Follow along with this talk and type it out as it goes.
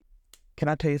Can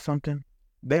I tell you something?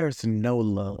 There's no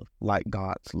love like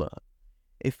God's love.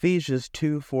 Ephesians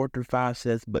 2:4-5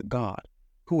 says, "But God,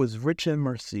 who is rich in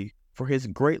mercy, for his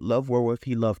great love wherewith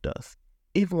he loved us,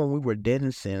 even when we were dead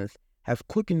in sins, hath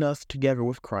quickened us together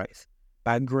with Christ.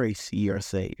 By grace ye are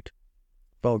saved."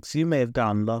 Folks, you may have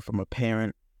gotten love from a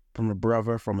parent, from a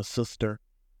brother, from a sister,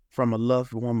 from a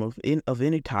loved one of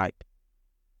any type,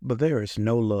 but there is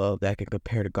no love that can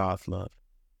compare to God's love.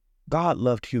 God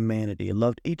loved humanity and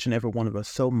loved each and every one of us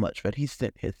so much that he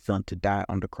sent his son to die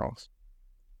on the cross.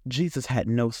 Jesus had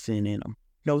no sin in him,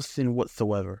 no sin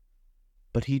whatsoever,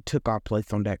 but he took our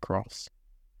place on that cross.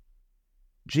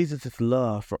 Jesus'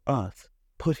 love for us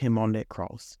put him on that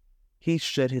cross. He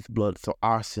shed his blood so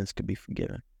our sins could be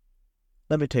forgiven.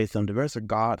 Let me tell you something, there's a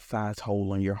God-sized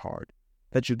hole in your heart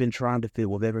that you've been trying to fill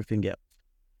with everything else,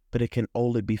 but it can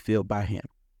only be filled by him.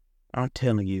 I'm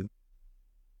telling you,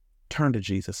 turn to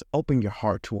Jesus, open your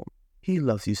heart to him. He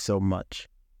loves you so much.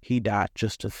 He died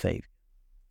just to save you.